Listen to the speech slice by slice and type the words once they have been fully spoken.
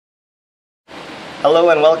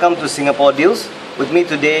Hello and welcome to Singapore Deals. With me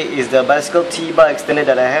today is the bicycle T-bar extender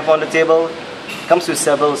that I have on the table. It comes with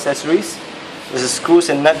several accessories. There's a screws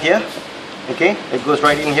and nut here. Okay, it goes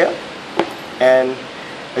right in here. And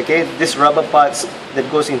okay, this rubber parts that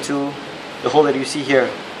goes into the hole that you see here.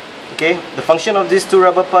 Okay, the function of these two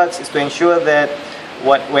rubber parts is to ensure that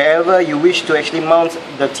wherever you wish to actually mount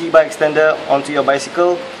the T-bar extender onto your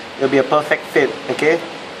bicycle, it'll be a perfect fit. Okay,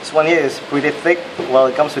 this one here is pretty thick, while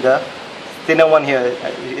it comes with a thinner one here,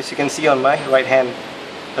 as you can see on my right hand.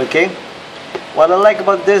 Okay, what I like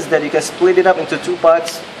about this is that you can split it up into two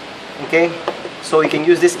parts. Okay, so you can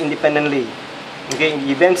use this independently. Okay, in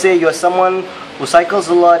the event say you are someone who cycles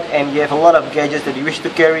a lot and you have a lot of gadgets that you wish to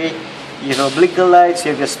carry, you have your blinker lights, you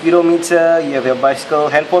have your speedometer, you have your bicycle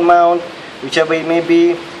handphone mount, whichever it may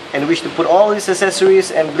be, and wish to put all these accessories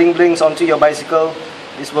and bling blings onto your bicycle,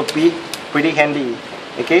 this will be pretty handy.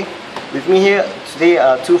 Okay, with me here today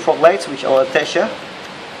are two fog lights which I'll attach here.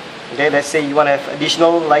 Okay, let's say you want to have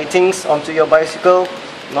additional lightings onto your bicycle,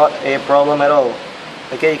 not a problem at all.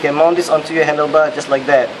 Okay, you can mount this onto your handlebar just like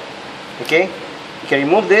that. Okay, you can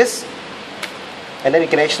remove this and then you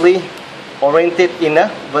can actually orient it in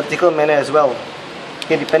a vertical manner as well.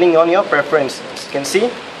 Okay, depending on your preference. As you can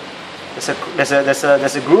see,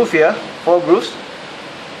 there's a groove here, four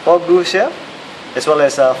grooves here, as well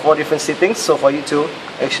as 4 different settings, so for you to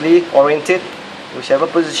actually orient it whichever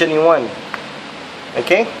position you want.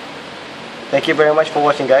 Okay, thank you very much for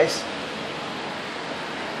watching, guys.